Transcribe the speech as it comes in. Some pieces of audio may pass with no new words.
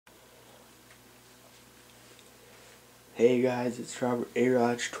Hey guys, it's Robert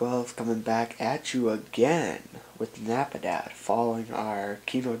A-Raj12 coming back at you again with Napadad, following our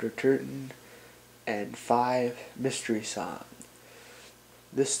keynote return and 5 mystery songs.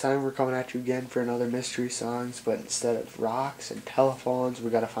 This time we're coming at you again for another mystery songs, but instead of rocks and telephones, we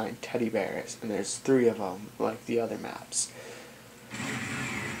gotta find teddy bears, and there's 3 of them, like the other maps.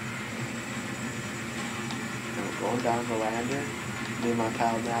 And we're going down the lander, me and my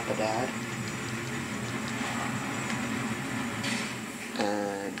pal Napadad.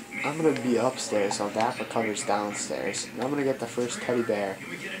 And I'm going to be upstairs, so Napa covers downstairs. And I'm going to get the first teddy bear. Can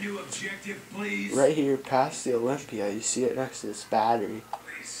we get a new objective, please? Right here past the Olympia, you see it next to this battery.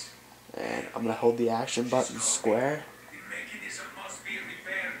 And I'm going to hold the action button square.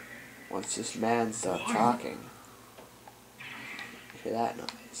 Once this man's done talking. You hear that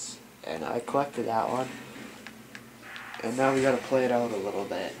noise. And I collected that one. And now we got to play it out a little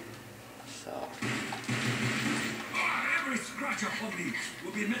bit. So... every scratch upon thee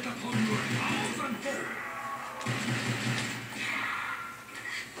will be met upon your 1,000-fold.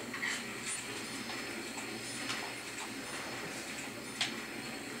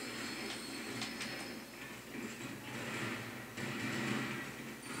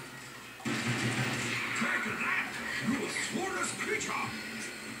 Take that, you sworeless creature!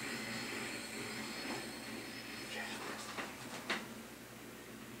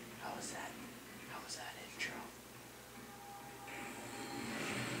 How was that? How was that intro?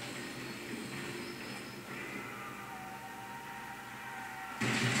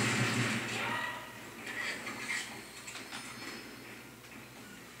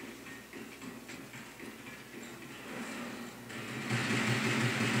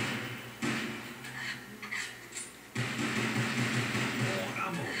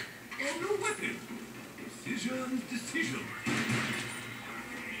 Decision.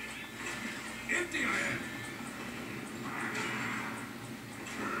 Empty I am.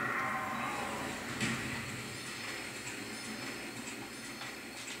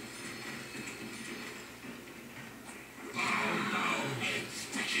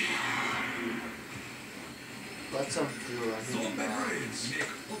 Let some through. Zombie brains make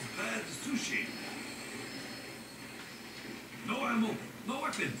of bad sushi. No ammo, no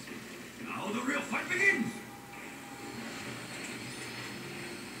weapons. Now the real fight begins.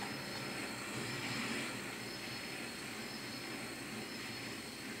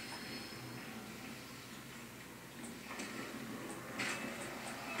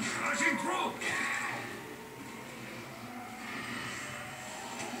 Crashing through!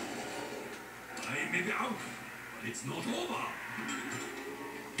 I may be out, but it's not over.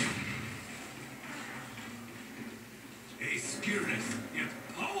 A skilless yet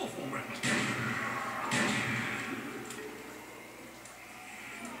powerful weapon.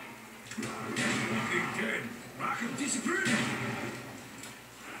 Walking dead, rack of discipline.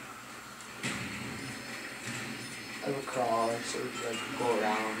 I have a crawler so we can like go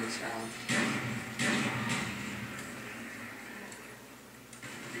around this round.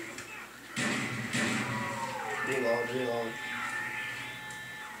 Reload.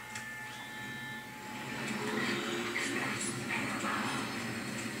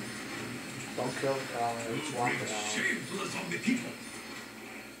 Don't kill the crawler, just walk around. Shame to the zombie people.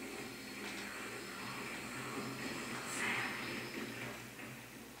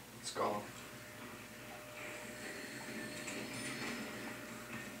 Let's go.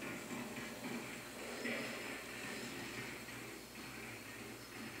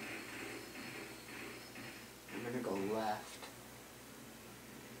 I'm gonna go left.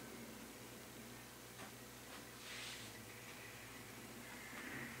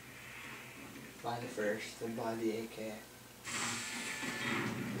 Buy the first, then buy the AK.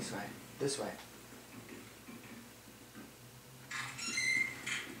 This way.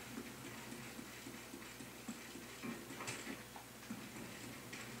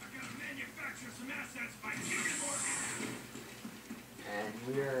 I gotta manufacture some assets by kicking more. And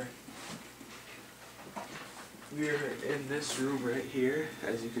we're in this room right here.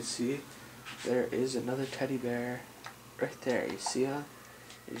 As you can see, there is another teddy bear right there. You see him?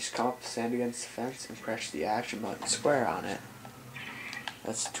 You just come up, stand against the fence, and press the action button square on it.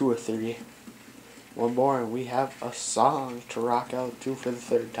 That's 2 or 3. One more, and we have a song to rock out to for the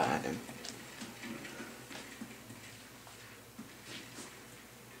 3rd time.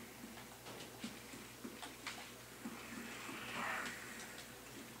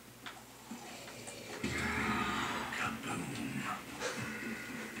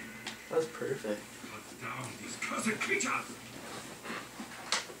 That was perfect. Cut down these cursed creatures!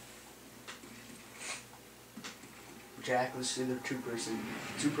 Jack, let's do the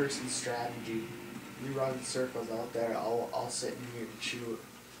two-person strategy. You run circles out there, I'll sit in here and shoot.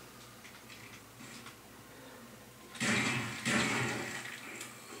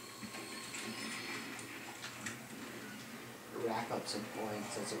 Rack up some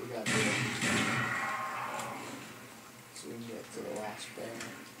points, that's what we gotta do. So we can get to the last bear.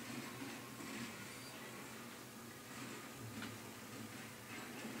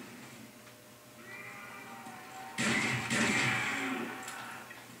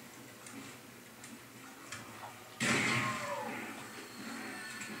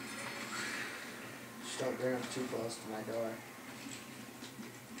 Just don't bring them too close to my door.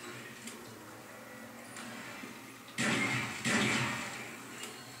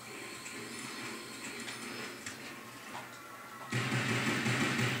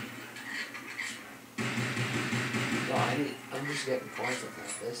 I'm just getting points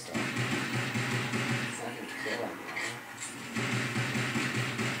with this stuff. It's not gonna kill anyone.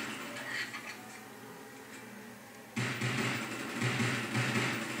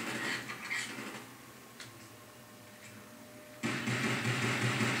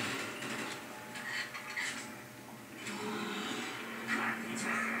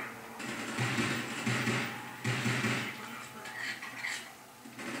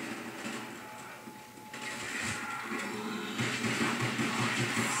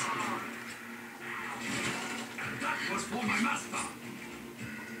 For my master.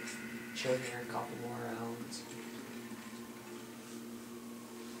 Chill here a couple more rounds.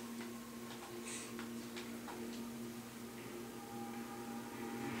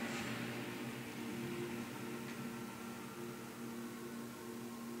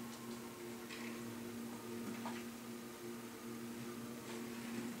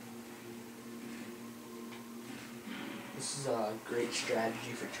 This is a great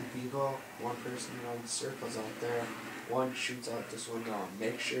strategy for two people. One person runs circles out there, one shoots out this window.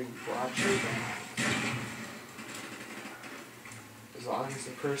 Make sure you watch your back. As long as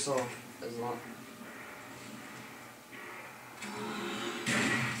the person, as long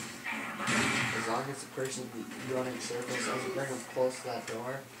as the person running circles doesn't bring them close to that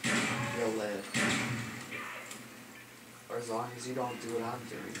door, you'll live. Or as long as you don't do what I'm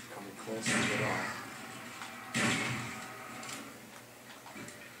doing, coming close to the door.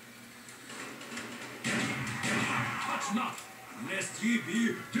 Touch not, lest ye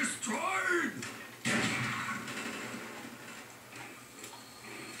be destroyed!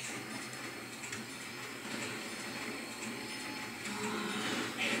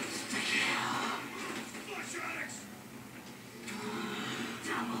 Flashbacks!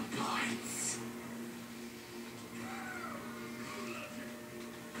 Double points.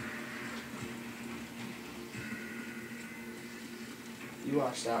 You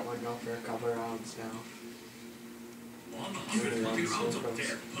watch that window for a couple rounds now. 140 rounds of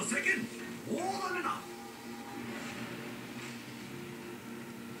death per second? More than enough!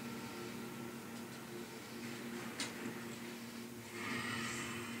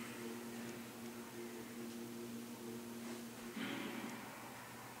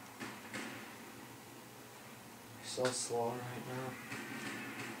 So slow right now.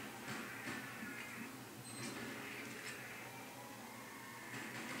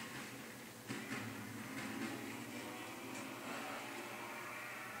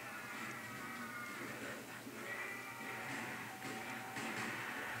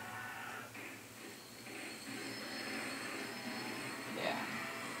 Yeah.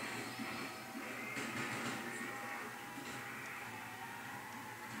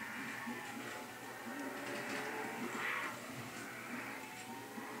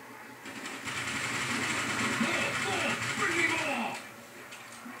 Bring me more!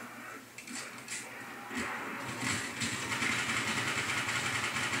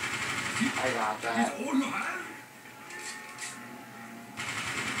 I got that. Is all you have?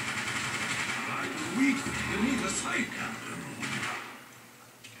 Are you weak? You need a side, Captain.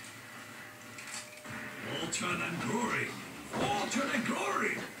 Fortune and glory! Fortune and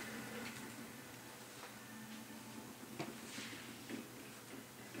glory!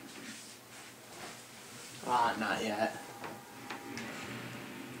 Ah, not yet.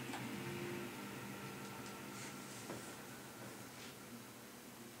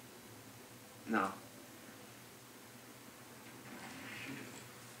 No.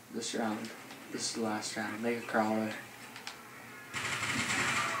 This round. This is the last round. Make a crawler.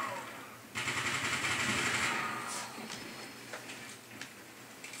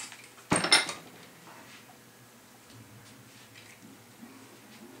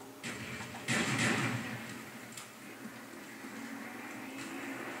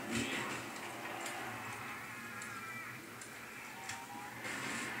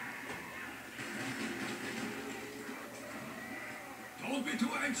 be too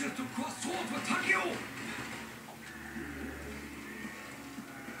anxious to cross swords with Takio!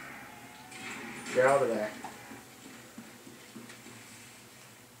 Get out of there.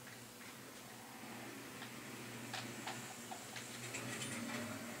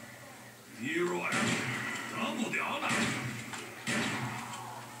 Here I am. Double the honor.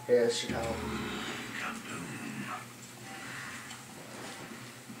 Yeah, this should help.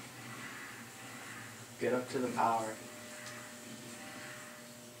 Get up to the power.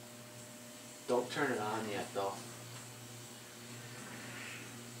 Don't turn it on yet, though.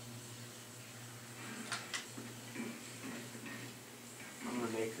 I'm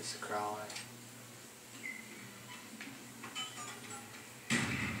gonna make this a crawler.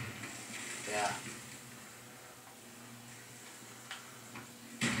 Yeah.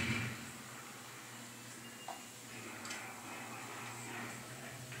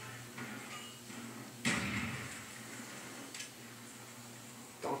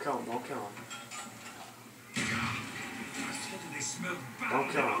 Don't kill him, don't kill him. Don't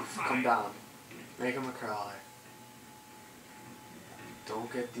kill him. Come down. Make him a crawler.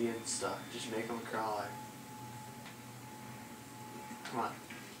 Don't get the insta. Just make him a crawler. Come on.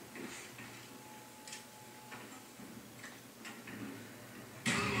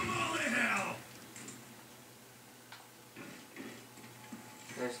 Holy hell!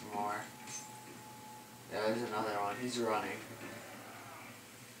 There's more. Yeah, there's another one. He's running.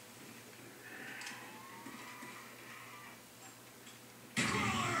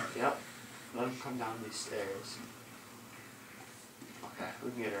 Yep. Let him come down these stairs. Okay,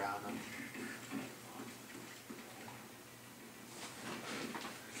 we can get around him.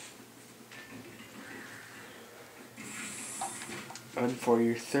 And for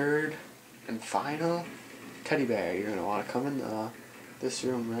your third and final teddy bear, you're going to want to come in this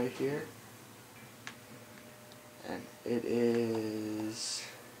room right here. And it is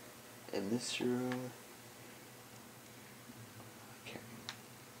in this room. Okay.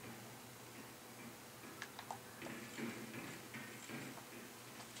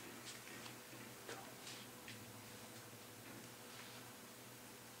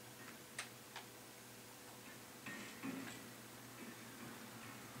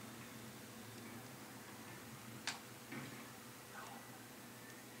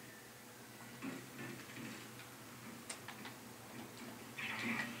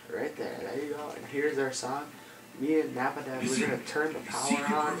 Right there you go. And here's our song. Me and Napadad, we're gonna turn the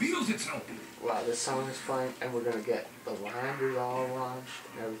power on Reveals itself. while this song is playing, and we're gonna get the landers all launched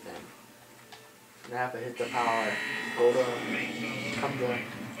and everything. Napa, hit the power. Go to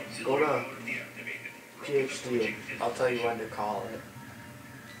PhD. I'll tell you when to call it.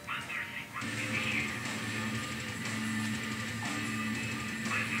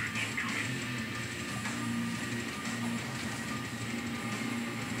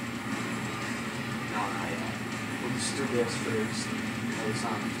 Let's do this first. Oh, the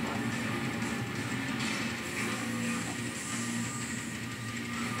song is fun.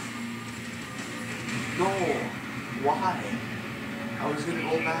 No! Why? I was gonna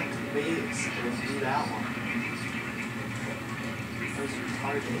go back to the base and do that one. I was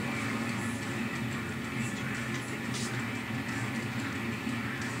retarded.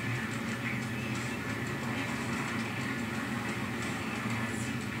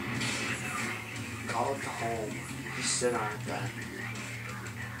 Call it to home. Just sit on it then.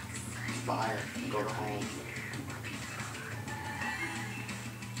 Fire. Go to home.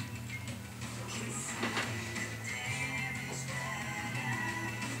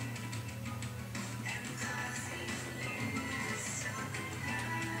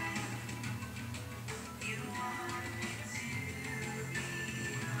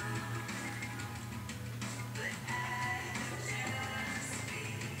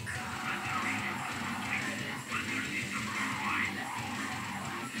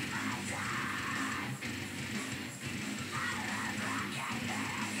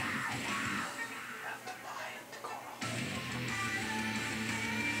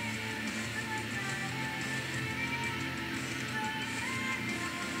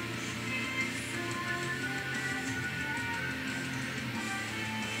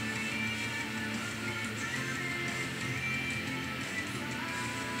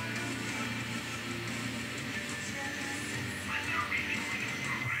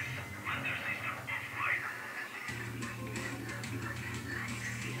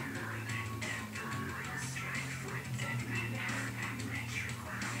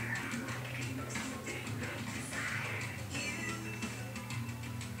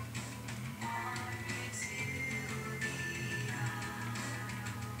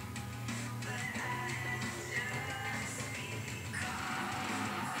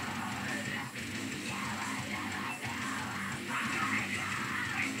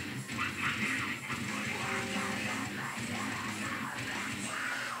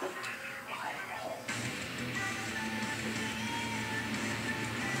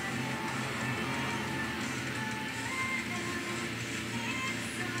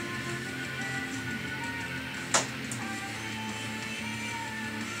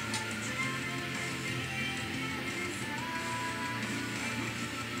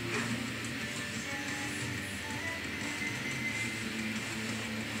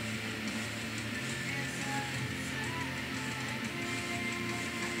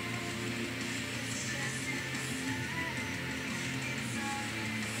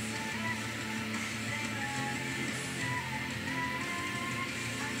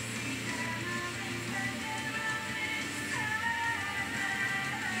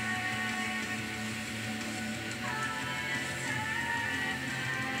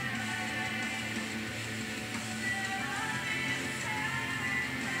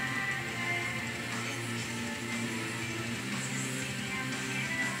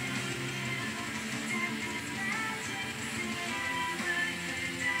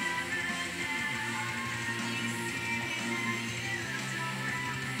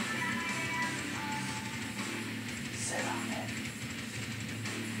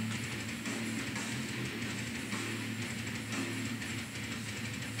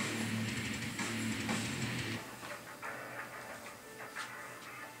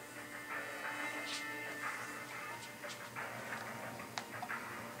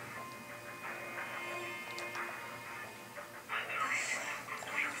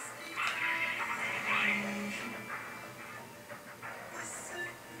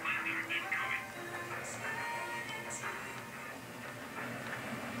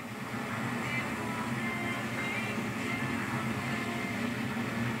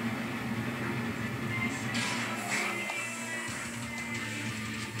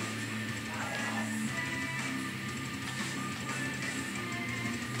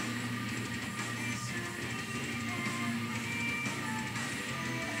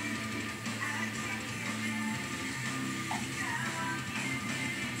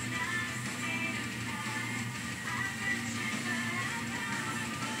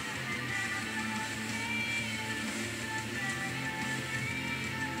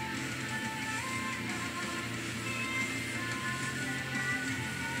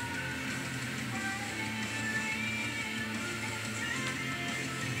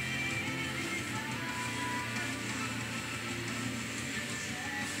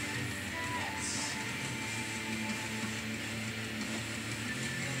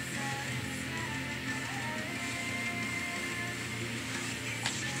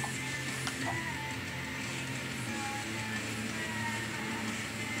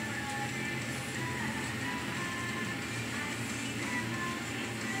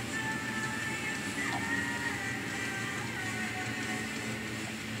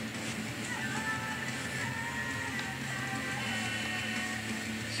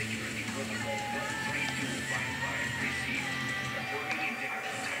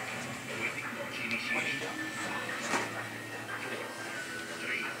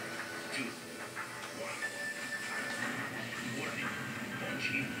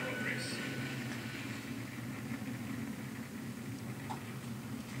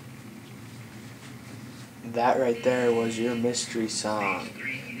 that right there was your mystery song.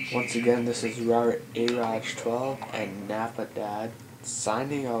 Once again, this is Robert A-Raj12 and Napadad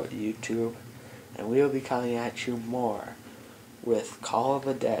signing out, YouTube, and we will be coming at you more with Call of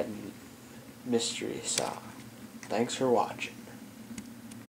the Dead mystery song. Thanks for watching.